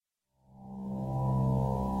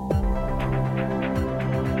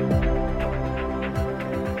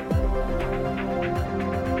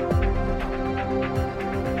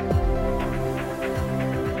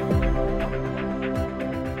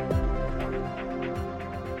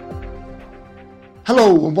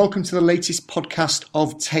Hello and welcome to the latest podcast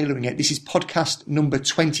of Tailoring It. This is podcast number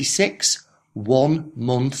 26, 1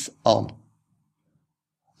 month on.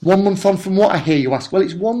 1 month on from what I hear, you ask? Well,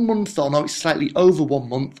 it's 1 month on, or it's slightly over 1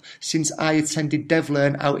 month, since I attended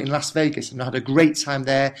DevLearn out in Las Vegas, and I had a great time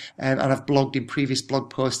there, and I've blogged in previous blog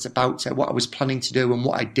posts about what I was planning to do and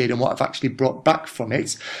what I did and what I've actually brought back from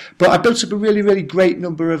it. But I built up a really great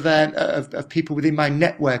number of people within my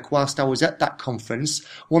network whilst I was at that conference,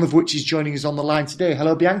 one of which is joining us on the line today.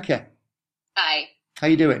 Hello, Bianca. Hi. How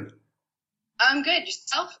you doing? I'm good.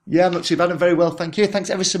 Yourself? Yeah, I'm not too bad. I'm very well, thank you.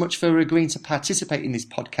 Thanks ever so much for agreeing to participate in this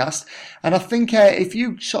podcast. And I think if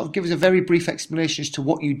you sort of give us a very brief explanation as to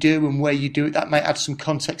what you do and where you do it, that might add some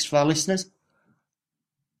context for our listeners.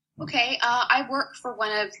 Okay. I work for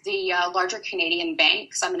one of the larger Canadian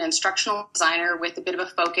banks. I'm an instructional designer with a bit of a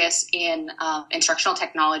focus in instructional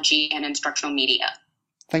technology and instructional media.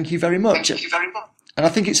 Thank you very much. Thank you very much. And I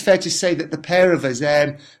think it's fair to say that the pair of us,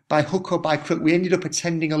 by hook or by crook, we ended up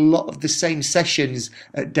attending a lot of the same sessions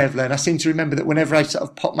at DevLearn. I seem to remember that whenever I sort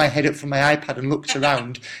of popped my head up from my iPad and looked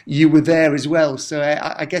around, you were there as well. So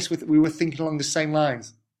I guess we were thinking along the same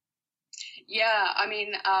lines. Yeah, I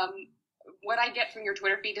mean, what I get from your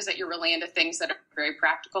Twitter feed is that you're really into things that are very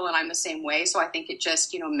practical, and I'm the same way. So I think it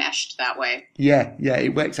just, meshed that way. Yeah,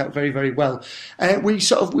 it worked out very well. We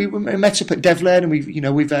met up at DevLearn, and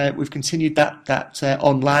we've continued that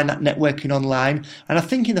online, that networking online. And I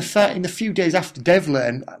think in the few days after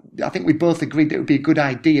DevLearn, I think we both agreed that it would be a good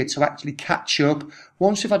idea to actually catch up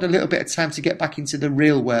once we've had a little bit of time to get back into the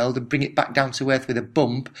real world and bring it back down to earth with a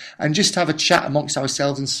bump, and just have a chat amongst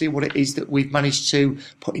ourselves and see what it is that we've managed to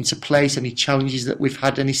put into place, any challenges that we've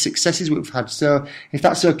had, any successes we've had. So if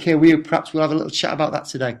that's okay with you, perhaps we'll have a little chat about that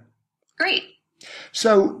today. Great.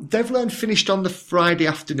 So DevLearn finished on the Friday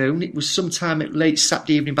afternoon. It was sometime at late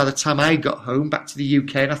Saturday evening by the time I got home back to the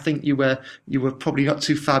UK, and I think you were probably not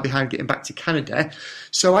too far behind getting back to Canada.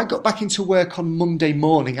 So I got back into work on Monday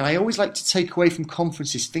morning, and I always like to take away from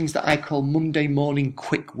conferences things that I call Monday morning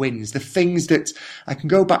quick wins, the things that I can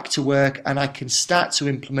go back to work and I can start to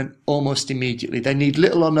implement almost immediately. They need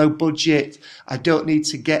little or no budget. I don't need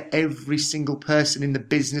to get every single person in the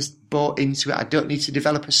business bought into it. I don't need to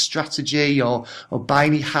develop a strategy or buy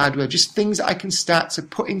any hardware, just things that I can start to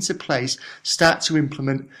put into place, start to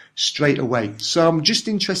implement straight away. So I'm just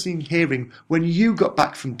interested in hearing, when you got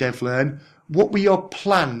back from DevLearn, what were your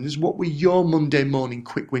plans? What were your Monday morning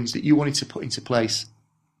quick wins that you wanted to put into place?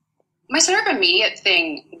 My sort of immediate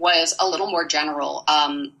thing was a little more general.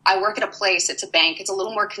 I work at a place, it's a bank, it's a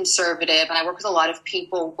little more conservative, and I work with a lot of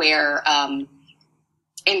people where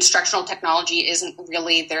instructional technology isn't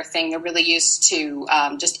really their thing. They're really used to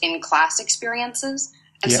just in-class experiences.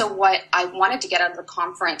 And so what I wanted to get out of the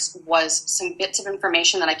conference was some bits of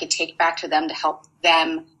information that I could take back to them to help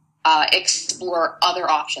them explore other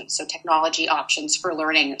options, so technology options for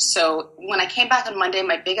learning. So when I came back on Monday,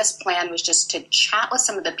 my biggest plan was just to chat with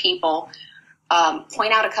some of the people,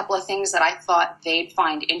 point out a couple of things that I thought they'd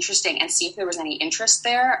find interesting and see if there was any interest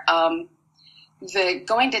there.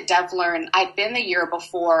 Going to DevLearn, I'd been the year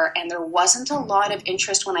before, and there wasn't a lot of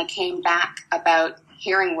interest when I came back about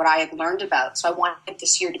hearing what I had learned about. So I wanted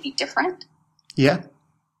this year to be different. Yeah.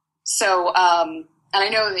 So, and I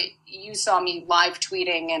know that you saw me live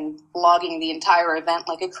tweeting and blogging the entire event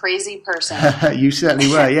like a crazy person. You certainly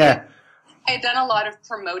were, yeah. I had done a lot of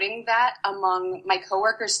promoting that among my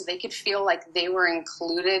coworkers so they could feel like they were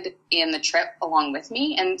included in the trip along with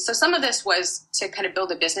me. And so some of this was to kind of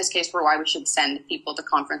build a business case for why we should send people to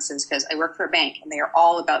conferences, because I work for a bank and they are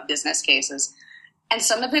all about business cases. And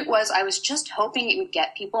some of it was I was just hoping it would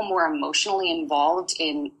get people more emotionally involved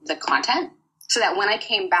in the content so that when I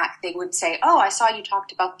came back, they would say, oh, I saw you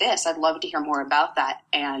talked about this. I'd love to hear more about that.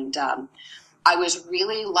 And I was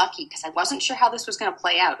really lucky because I wasn't sure how this was going to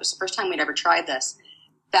play out. It was the first time we'd ever tried this.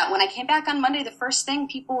 That when I came back on Monday, the first thing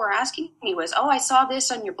people were asking me was, oh, I saw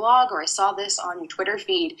this on your blog or I saw this on your Twitter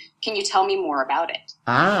feed. Can you tell me more about it?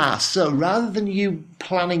 So rather than you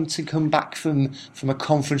planning to come back from a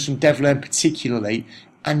conference from DevLearn particularly,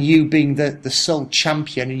 and you being the sole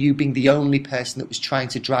champion and you being the only person that was trying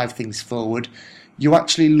to drive things forward, you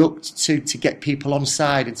actually looked to get people on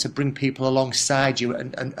side and to bring people alongside you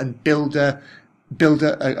and build a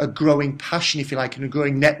growing passion, if you like, and a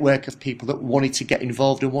growing network of people that wanted to get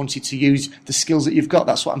involved and wanted to use the skills that you've got.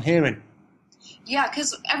 That's what I'm hearing. Yeah,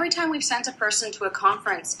 because every time we've sent a person to a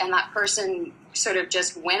conference and that person sort of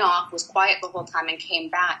just went off, was quiet the whole time and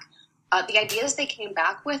came back, the ideas they came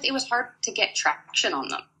back with, it was hard to get traction on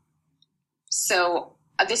them. So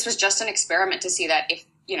this was just an experiment to see that if,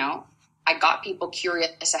 I got people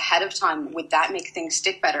curious ahead of time, would that make things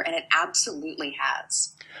stick better? And it absolutely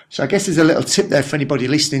has. So I guess there's a little tip there for anybody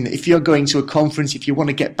listening, that if you're going to a conference, if you want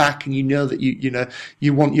to get back and you know that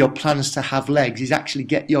you want your plans to have legs, is actually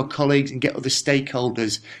get your colleagues and get other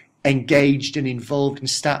stakeholders engaged and involved and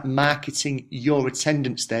start marketing your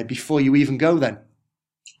attendance there before you even go then.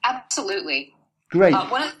 Absolutely. Great.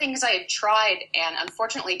 One of the things I had tried and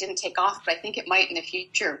unfortunately didn't take off, but I think it might in the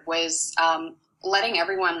future, was letting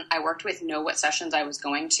everyone I worked with know what sessions I was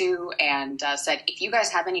going to, and said, if you guys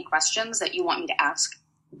have any questions that you want me to ask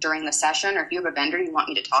during the session, or if you have a vendor you want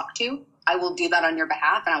me to talk to, I will do that on your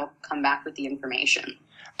behalf, and I will come back with the information.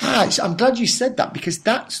 I'm glad you said that, because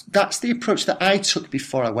that's the approach that I took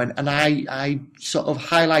before I went, and I sort of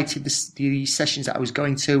highlighted the sessions that I was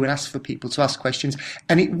going to and asked for people to ask questions,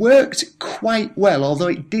 and it worked quite well, although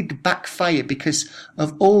it did backfire because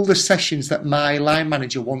of all the sessions that my line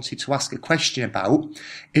manager wanted to ask a question about.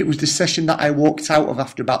 It was the session that I walked out of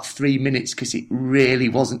after about 3 minutes because it really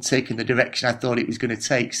wasn't taking the direction I thought it was going to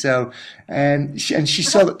take. So, she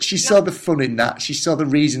saw the fun in that. She saw the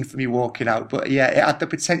reason for me walking out, but yeah, it had the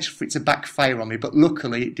potential for it to backfire on me, but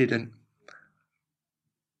luckily it didn't.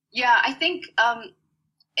 Yeah, I think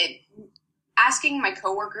asking my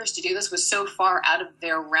coworkers to do this was so far out of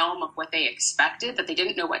their realm of what they expected that they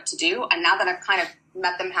didn't know what to do. And now that I've kind of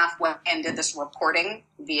met them halfway and did this reporting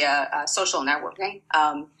via social networking,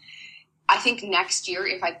 I think next year,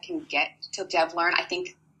 if I can get to DevLearn, I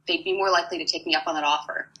think they'd be more likely to take me up on that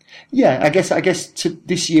offer. Yeah, I guess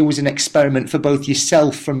this year was an experiment for both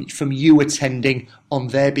yourself from you attending on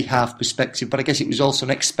their behalf perspective, but I guess it was also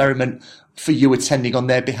an experiment for you attending on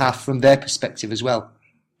their behalf from their perspective as well.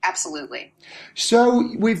 Absolutely.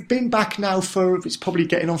 So we've been back now it's probably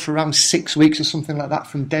getting on for around 6 weeks or something like that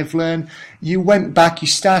from DevLearn. You went back, you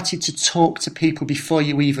started to talk to people before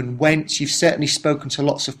you even went. You've certainly spoken to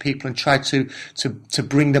lots of people and tried to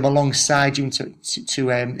bring them alongside you and to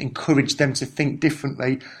encourage them to think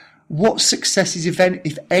differently. What successes, if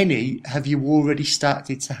any, have you already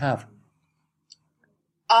started to have?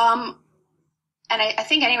 And I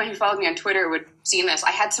think anyone who followed me on Twitter would have seen this.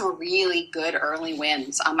 I had some really good early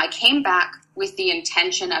wins. I came back with the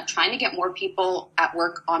intention of trying to get more people at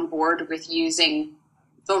work on board with using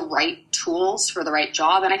the right tools for the right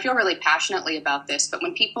job. And I feel really passionately about this. But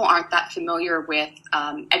when people aren't that familiar with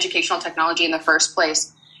educational technology in the first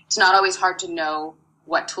place, it's not always hard to know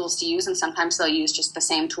what tools to use. And sometimes they'll use just the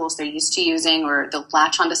same tools they're used to using, or they'll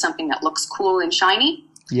latch onto something that looks cool and shiny.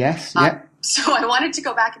 Yes, yeah. So I wanted to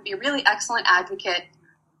go back and be a really excellent advocate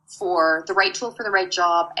for the right tool for the right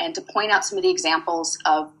job, and to point out some of the examples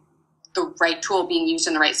of the right tool being used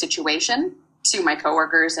in the right situation to my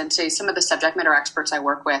coworkers and to some of the subject matter experts I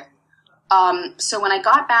work with. So when I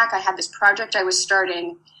got back, I had this project I was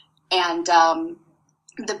starting, and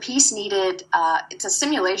the piece needed, it's a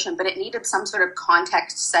simulation, but it needed some sort of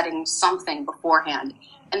context setting something beforehand.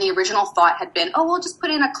 And the original thought had been, we'll just put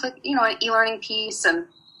in an e-learning piece, and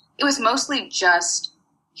it was mostly just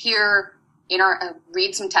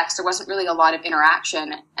read some text. There wasn't really a lot of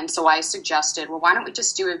interaction. And so I suggested, why don't we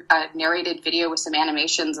just do a narrated video with some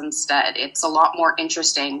animations instead? It's a lot more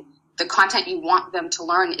interesting. The content you want them to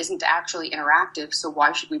learn isn't actually interactive, so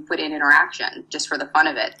why should we put in interaction just for the fun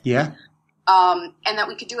of it? Yeah. And that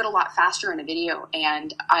we could do it a lot faster in a video.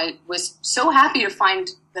 And I was so happy to find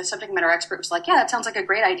the subject matter expert was like, yeah, that sounds like a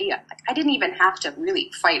great idea. Like, I didn't even have to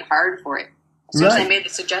really fight hard for it. As soon as I made the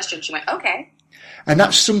suggestion, she went, okay. And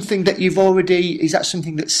that's something that is that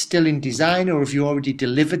something that's still in design, or have you already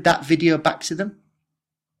delivered that video back to them?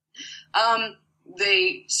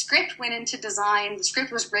 The script went into design, the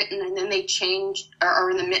script was written, and then they changed, or are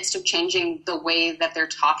in the midst of changing the way that they're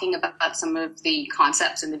talking about some of the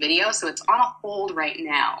concepts in the video. So it's on a hold right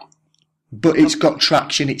now. But it's got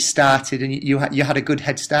traction, it started, and you had a good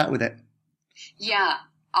head start with it. Yeah.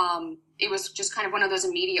 It was just kind of one of those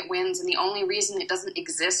immediate wins, and the only reason it doesn't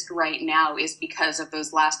exist right now is because of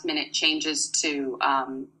those last-minute changes to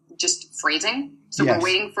just phrasing. So We're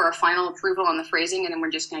waiting for a final approval on the phrasing, and then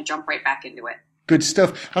we're just going to jump right back into it. Good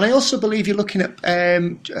stuff. And I also believe you're looking at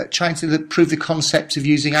trying to prove the concept of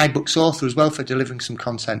using iBooks Author as well for delivering some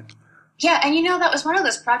content. Yeah, and that was one of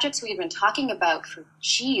those projects we've been talking about for,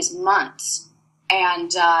 months.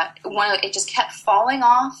 And it just kept falling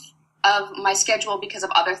off of my schedule because of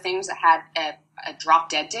other things that had a drop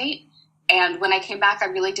dead date. And when I came back, I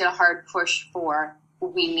really did a hard push for,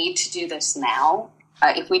 we need to do this now.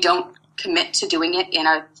 If we don't commit to doing it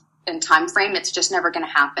in time frame, it's just never going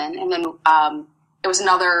to happen. And then it was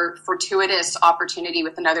another fortuitous opportunity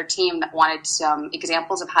with another team that wanted some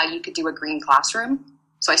examples of how you could do a green classroom.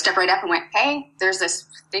 So I stepped right up and went, hey, there's this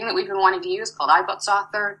thing that we've been wanting to use called iBooks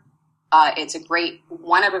Author. It's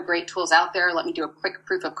one of the great tools out there. Let me do a quick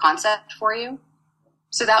proof of concept for you.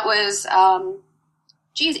 So that was,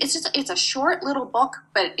 it's a short little book,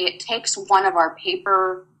 but it takes one of our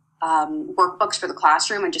paper workbooks for the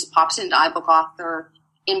classroom and just pops it into iBook Author,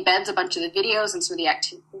 embeds a bunch of the videos and some of the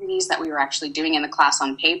activities that we were actually doing in the class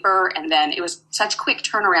on paper. And then it was such quick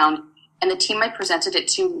turnaround, and the team I presented it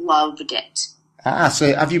to loved it.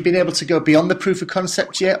 So have you been able to go beyond the proof of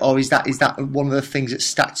concept yet, or is that one of the things that's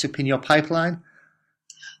stacked up in your pipeline?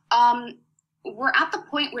 We're at the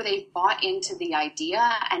point where they've bought into the idea,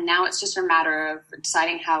 and now it's just a matter of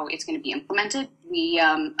deciding how it's going to be implemented.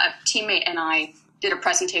 A teammate and I did a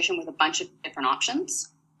presentation with a bunch of different options.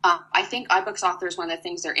 I think iBooks Author is one of the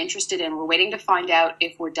things they're interested in. We're waiting to find out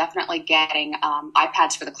if we're definitely getting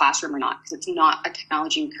iPads for the classroom or not, because it's not a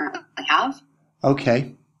technology we currently have.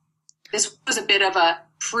 Okay. This was a bit of a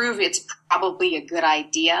prove it's probably a good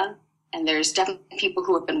idea, and there's definitely people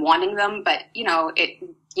who have been wanting them, but you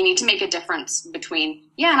need to make a difference between,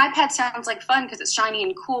 an iPad sounds like fun because it's shiny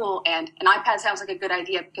and cool, and an iPad sounds like a good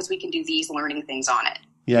idea because we can do these learning things on it.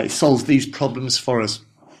 Yeah, it solves these problems for us.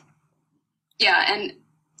 Yeah, and,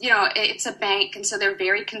 it's a bank, and so they're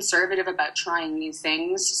very conservative about trying new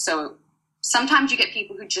things. So sometimes you get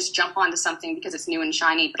people who just jump onto something because it's new and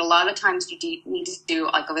shiny, but a lot of the times you need to do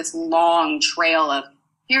this long trail of,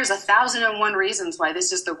 here's 1,001 reasons why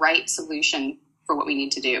this is the right solution for what we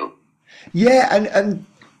need to do. Yeah, and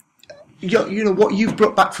what you've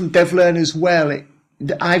brought back from DevLearn as well.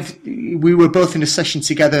 We were both in a session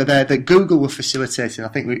together there that Google were facilitating. I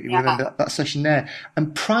think we remember that session there.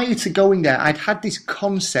 And prior to going there, I'd had this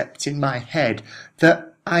concept in my head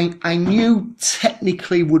that I knew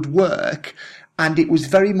technically would work, and it was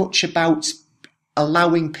very much about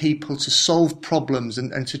allowing people to solve problems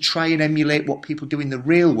and to try and emulate what people do in the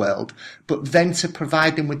real world, but then to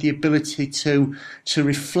provide them with the ability to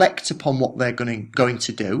reflect upon what they're going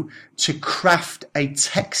to do, to craft a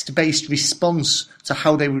text-based response to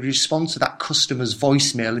how they would respond to that customer's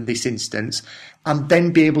voicemail in this instance, and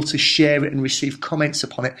then be able to share it and receive comments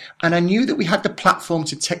upon it. And I knew that we had the platform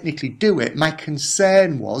to technically do it. My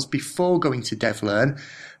concern was, before going to DevLearn,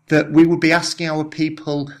 that we would be asking our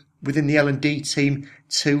people within the L&D team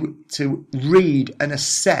to read and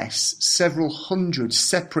assess several hundred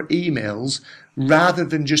separate emails rather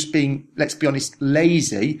than just being, let's be honest,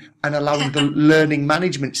 lazy and allowing the learning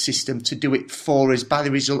management system to do it for us by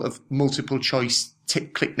the result of multiple choice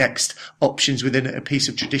click next options within a piece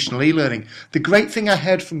of traditional e-learning. The great thing I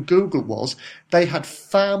heard from Google was they had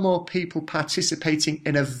far more people participating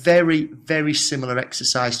in a very, very similar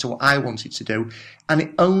exercise to what I wanted to do. And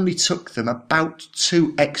it only took them about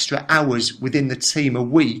 2 extra hours within the team a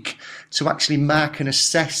week to actually mark and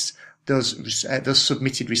assess those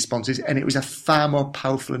submitted responses. And it was a far more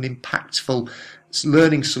powerful and impactful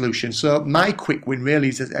learning solution. So my quick win really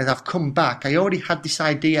is, as I've come back, I already had this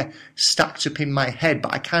idea stacked up in my head,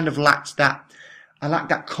 but I kind of lacked that. I lacked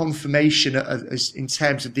that confirmation in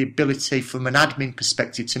terms of the ability from an admin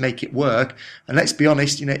perspective to make it work. And let's be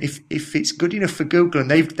honest, if it's good enough for Google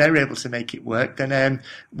and they're able to make it work, then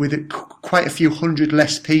with quite a few hundred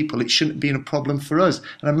less people, it shouldn't be a problem for us.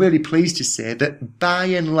 And I'm really pleased to say that by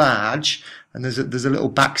and large, and there's a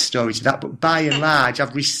little backstory to that, but by and large,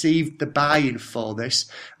 I've received the buy-in for this,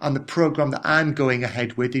 and the program that I'm going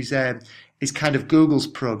ahead with is kind of Google's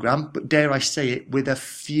program, but dare I say it, with a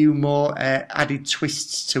few more added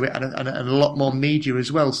twists to it and a lot more media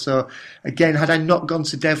as well. So again, had I not gone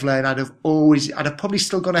to DevLearn, I'd have probably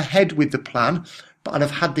still gone ahead with the plan, but I'd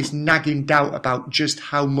have had this nagging doubt about just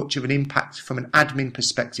how much of an impact from an admin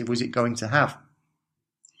perspective was it going to have.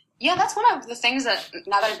 Yeah, that's one of the things that,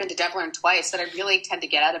 now that I've been to DevLearn twice, that I really tend to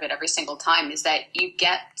get out of it every single time, is that you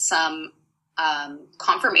get some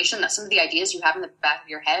confirmation that some of the ideas you have in the back of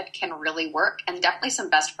your head can really work, and definitely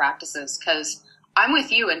some best practices. Because I'm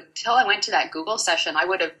with you, until I went to that Google session,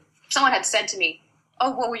 if someone had said to me,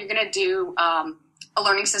 oh, well, you're going to do a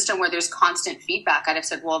learning system where there's constant feedback, I'd have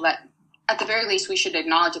said, well, that at the very least, we should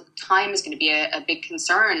acknowledge that time is going to be a big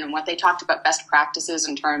concern. And what they talked about best practices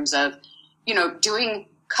in terms of, doing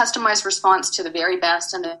customized response to the very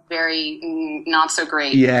best and the very not so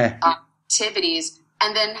great activities,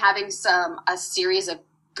 and then having a series of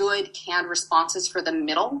good canned responses for the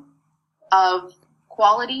middle of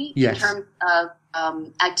quality in terms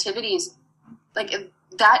of activities.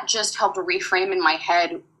 That just helped reframe in my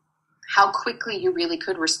head how quickly you really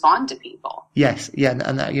could respond to people. Yes, yeah,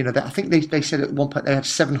 and I think they said at one point they had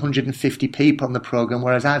 750 people on the program,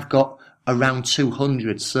 whereas I've got around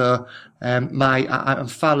 200. So I'm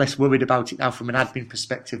far less worried about it now from an admin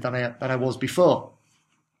perspective than I was before.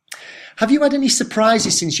 Have you had any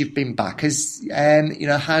surprises since you've been back?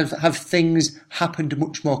 Have things happened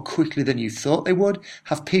much more quickly than you thought they would?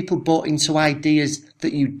 Have people bought into ideas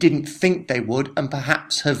that you didn't think they would, and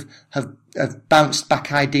perhaps have bounced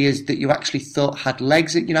back ideas that you actually thought had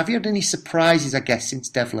legs? Have you had any surprises, I guess, since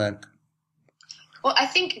DevLearn? Well, I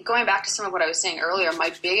think going back to some of what I was saying earlier,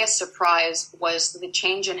 my biggest surprise was the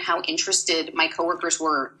change in how interested my coworkers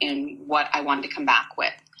were in what I wanted to come back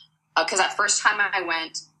with. Because that first time I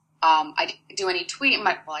went, I didn't do any tweeting.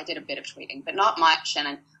 I did a bit of tweeting, but not much. And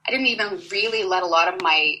I didn't even really let a lot of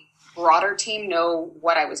my broader team know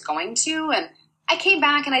what I was going to. And I came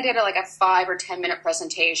back and I did a 5 or 10 minute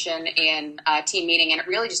presentation in a team meeting, and it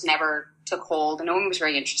really just never took hold. And no one was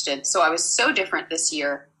very interested. So I was so different this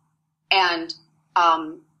year. And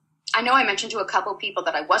I know I mentioned to a couple people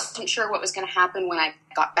that I wasn't sure what was going to happen when I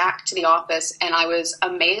got back to the office, and I was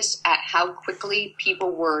amazed at how quickly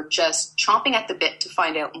people were just chomping at the bit to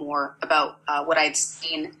find out more about what I'd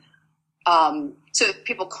seen. So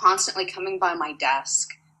people constantly coming by my desk.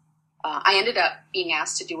 I ended up being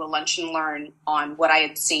asked to do a lunch and learn on what I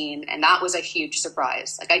had seen, and that was a huge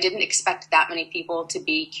surprise. I didn't expect that many people to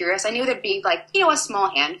be curious. I knew there'd be a small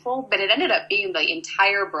handful, but it ended up being the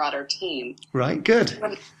entire broader team. Right, good.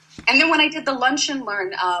 And then when I did the lunch and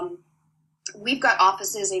learn, we've got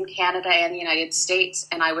offices in Canada and the United States,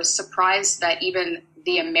 and I was surprised that even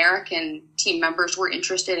the American team members were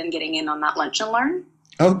interested in getting in on that lunch and learn.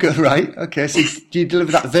 Oh, good, right. Okay, so do you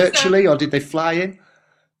deliver that virtually, or did they fly in?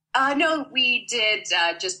 No, we did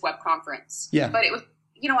just web conference. Yeah. But it was,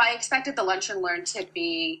 I expected the lunch and learn to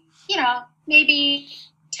be, maybe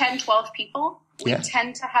 10, 12 people. We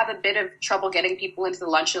tend to have a bit of trouble getting people into the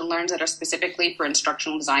lunch and learns that are specifically for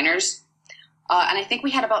instructional designers. And I think we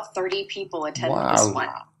had about 30 people attend this one.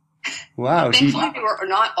 Wow. Thankfully, they were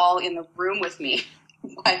not all in the room with me.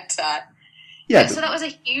 But so that was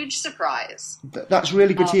a huge surprise. That's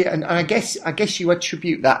really good to hear. And I guess you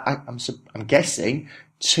attribute that, I'm guessing,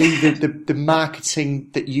 to the marketing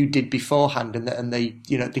that you did beforehand, and the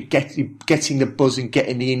getting the buzz and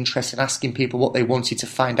getting the interest and asking people what they wanted to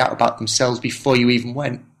find out about themselves before you even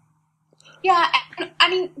went. Yeah, I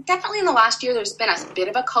mean, definitely in the last year, there's been a bit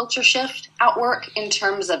of a culture shift at work in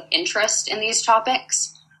terms of interest in these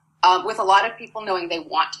topics, with a lot of people knowing they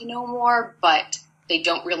want to know more, but they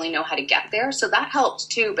don't really know how to get there. So that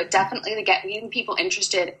helped too, but definitely getting people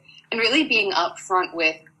interested and really being upfront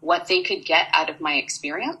with what they could get out of my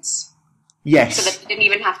experience. Yes. So that they didn't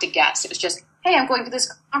even have to guess. It was just, hey, I'm going to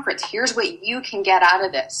this conference. Here's what you can get out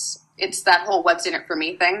of this. It's that whole what's in it for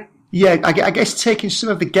me thing. Yeah, I guess taking some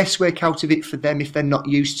of the guesswork out of it for them if they're not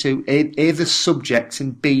used to A, the subject,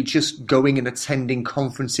 and B, just going and attending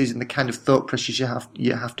conferences and the kind of thought process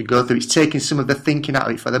you have to go through. It's taking some of the thinking out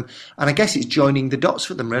of it for them. And I guess it's joining the dots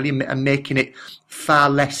for them, really, and making it far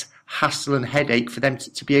less hassle and headache for them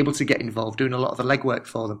to be able to get involved, doing a lot of the legwork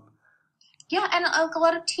for them. Yeah, and a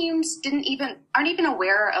lot of teams aren't even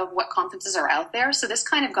aware of what conferences are out there. So this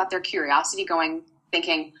kind of got their curiosity going,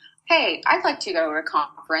 thinking, hey, I'd like to go to a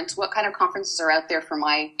conference. What kind of conferences are out there for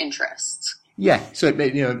my interests? Yeah, so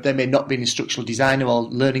they may not be an instructional designer or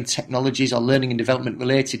learning technologies or learning and development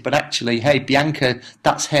related, but actually, hey, Bianca,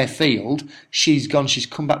 that's her field. She's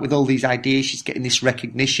come back with all these ideas. She's getting this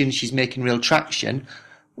recognition. She's making real traction.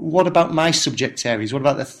 What about my subject areas? What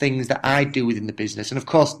about the things that I do within the business? And of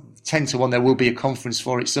course, 10 to 1, there will be a conference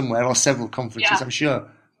for it somewhere, or several conferences, I'm sure.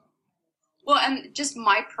 Well, and just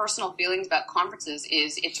my personal feelings about conferences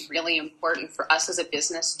is it's really important for us as a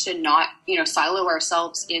business to not, silo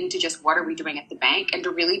ourselves into just what are we doing at the bank, and to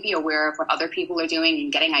really be aware of what other people are doing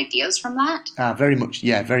and getting ideas from that. Very much.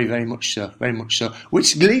 Yeah, very, very much so. Very much so.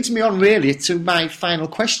 Which leads me on really to my final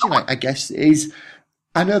question, I guess, is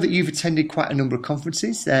I know that you've attended quite a number of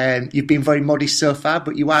conferences. You've been very modest so far,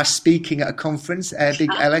 but you are speaking at a conference, big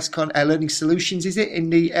LSCon, Learning Solutions, is it, in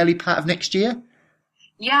the early part of next year?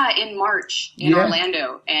 Yeah, in March in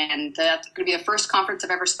Orlando. And that's going to be the first conference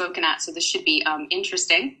I've ever spoken at, so this should be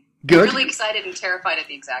interesting. Good. I'm really excited and terrified at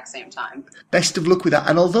the exact same time. Best of luck with that.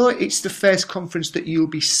 And although it's the first conference that you'll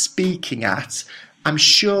be speaking at, I'm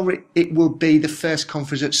sure it will be the first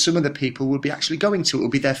conference that some of the people will be actually going to. It will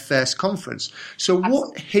be their first conference. So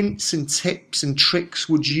what hints and tips and tricks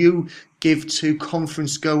would you give to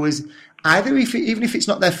conference goers, even if it's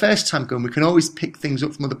not their first time going? We can always pick things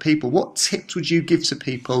up from other people. What tips would you give to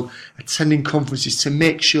people attending conferences to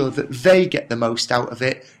make sure that they get the most out of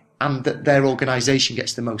it and that their organisation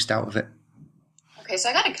gets the most out of it? Okay, so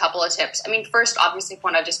I got a couple of tips. I mean, first, obviously,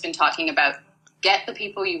 what I've just been talking about, get the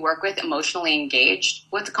people you work with emotionally engaged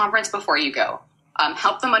with the conference before you go.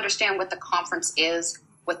 Help them understand what the conference is,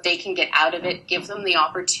 what they can get out of it, give them the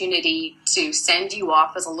opportunity to send you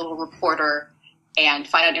off as a little reporter and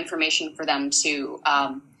find out information for them too.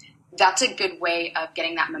 That's a good way of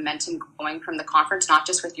getting that momentum going from the conference, not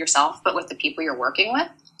just with yourself, but with the people you're working with.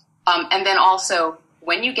 And then also,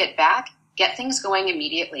 when you get back, get things going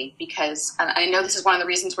immediately, because I know this is one of the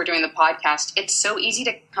reasons we're doing the podcast. It's so easy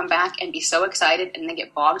to come back and be so excited and then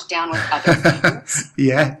get bogged down with other things.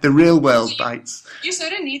 Yeah, the real world bites. You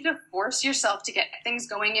sort of need to force yourself to get things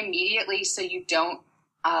going immediately so you don't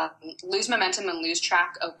lose momentum and lose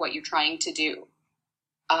track of what you're trying to do.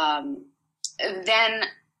 Then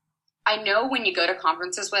I know when you go to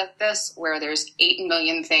conferences with this, where there's 8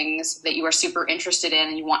 million things that you are super interested in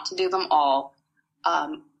and you want to do them all,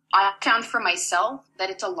 I found for myself that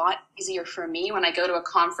it's a lot easier for me when I go to a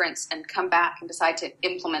conference and come back and decide to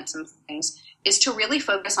implement some things, is to really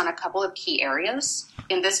focus on a couple of key areas.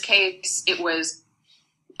 In this case, it was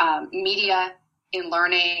media in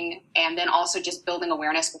learning, and then also just building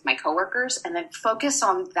awareness with my coworkers, and then focus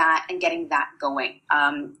on that and getting that going.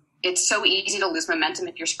 It's so easy to lose momentum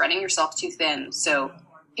if you're spreading yourself too thin. So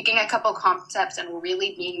picking a couple concepts and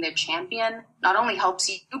really being the champion not only helps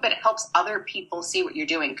you, but it helps other people see what you're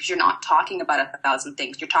doing, because you're not talking about 1,000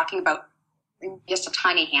 things. You're talking about just a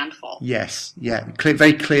tiny handful. Yes, yeah,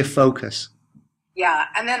 very clear focus. Yeah,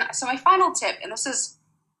 and then, so my final tip, and this is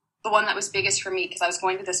the one that was biggest for me because I was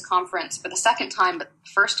going to this conference for the second time, but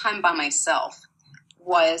the first time by myself,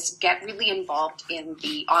 was get really involved in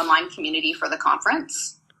the online community for the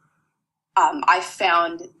conference. I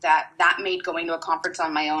found that made going to a conference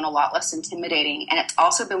on my own a lot less intimidating. And it's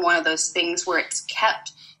also been one of those things where it's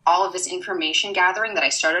kept all of this information gathering that I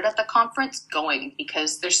started at the conference going,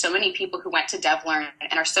 because there's so many people who went to DevLearn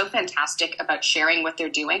and are so fantastic about sharing what they're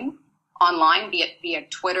doing online, be it via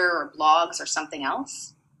Twitter or blogs or something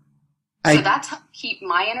else. So that's helped keep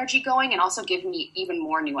my energy going and also give me even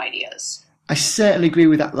more new ideas. I certainly agree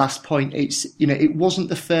with that last point. It's, it wasn't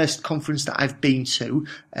the first conference that I've been to.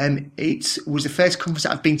 It was the first conference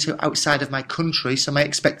that I've been to outside of my country. So my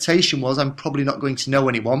expectation was I'm probably not going to know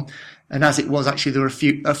anyone. And as it was, actually, there were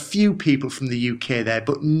a few people from the UK there,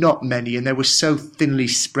 but not many. And they were so thinly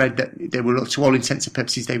spread that they were, to all intents and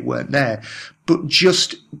purposes, they weren't there. But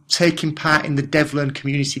just taking part in the DevLearn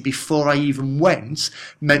community before I even went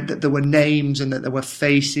meant that there were names and that there were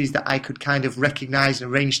faces that I could kind of recognise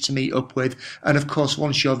and arrange to meet up with. And of course,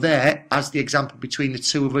 once you're there, as the example between the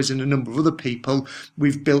two of us and a number of other people,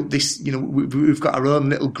 we've built this, we've got our own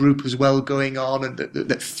little group as well going on, and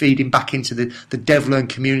that feeding back into the DevLearn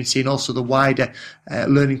community and also the wider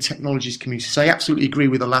learning technologies community. So I absolutely agree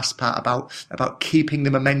with the last part about keeping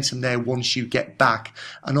the momentum there once you get back,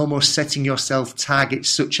 and almost setting yourself targets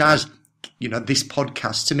such as this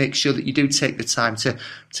podcast, to make sure that you do take the time to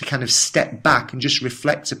kind of step back and just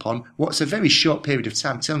reflect upon what's a very short period of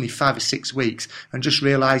time. It's only 5 or 6 weeks, and just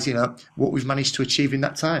realise what we've managed to achieve in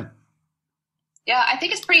that time. Yeah, I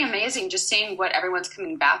think it's pretty amazing just seeing what everyone's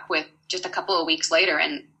coming back with just a couple of weeks later.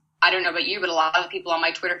 And I don't know about you, but a lot of people on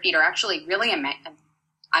my Twitter feed are actually really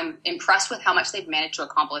I'm impressed with how much they've managed to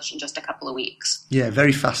accomplish in just a couple of weeks. Yeah,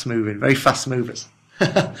 very fast moving, very fast movers.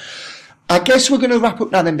 I guess we're going to wrap up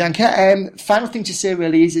now then, Bianca. Final thing to say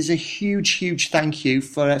really is a huge thank you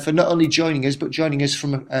for not only joining us, but joining us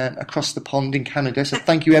from across the pond in Canada. So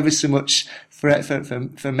thank you ever so much for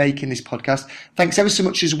making this podcast. Thanks ever so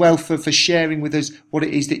much as well for sharing with us what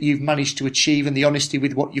it is that you've managed to achieve, and the honesty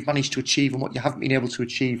with what you've managed to achieve and what you haven't been able to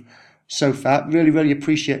achieve so far. Really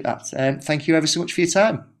appreciate that. Thank you ever so much for your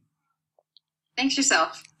time. Thanks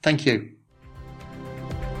yourself. Thank you.